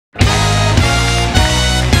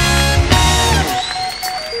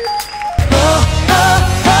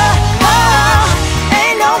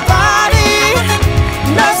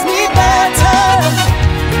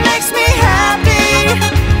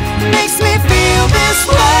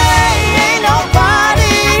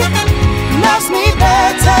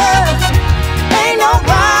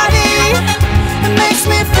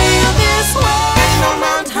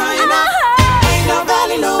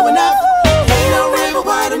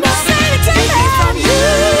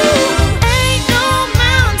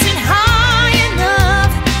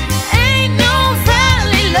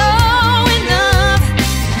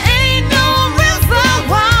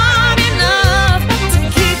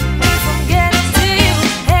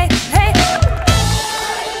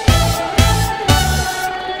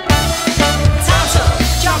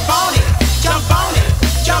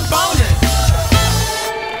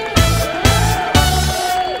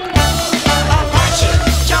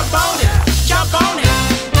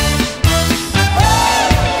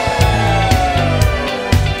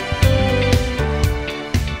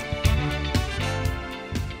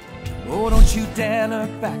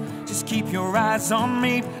just keep your eyes on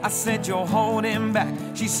me. I said, you're holding back.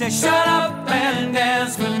 She said, shut up and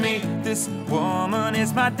dance with me. This woman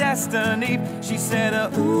is my destiny. She said,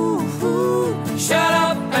 ooh, ooh, shut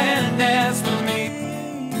up and dance with me.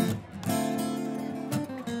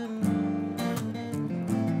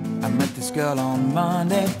 I met this girl on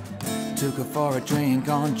Monday, took her for a drink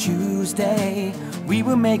on Tuesday. We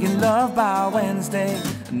were making love by Wednesday,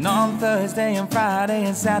 and on Thursday and Friday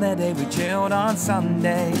and Saturday we chilled on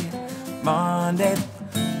Sunday. Monday,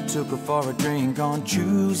 took her for a drink on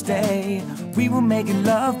Tuesday. We were making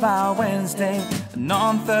love by Wednesday, and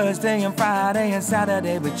on Thursday and Friday and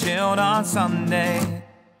Saturday we chilled on Sunday.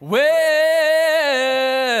 Well,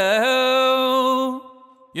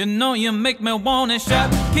 you know you make me wanna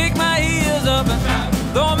shout, kick my heels up and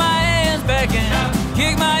throw my hands back and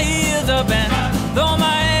kick my heels up and throw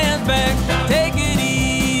my hands back. Take it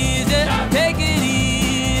easy, take it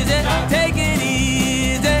easy, take it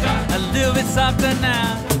easy, a little bit softer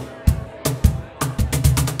now.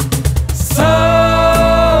 So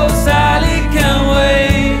Sally can't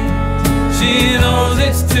wait, she knows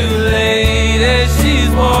it's too late as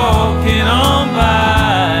she's walking on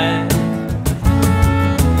by.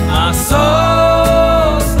 My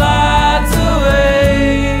soul slides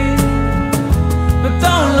away, but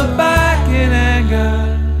don't look back in anger,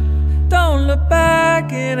 don't look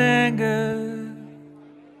back in anger.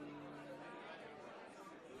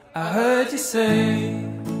 I heard you say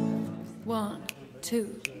 1,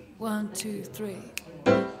 2, 1, 2, 3.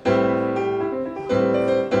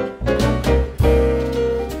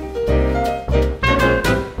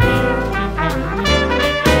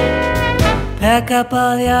 Pack up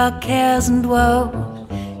all your cares and woe.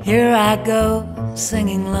 Here I go,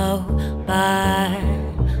 singing low. Bye,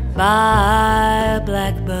 bye,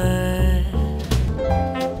 blackbird.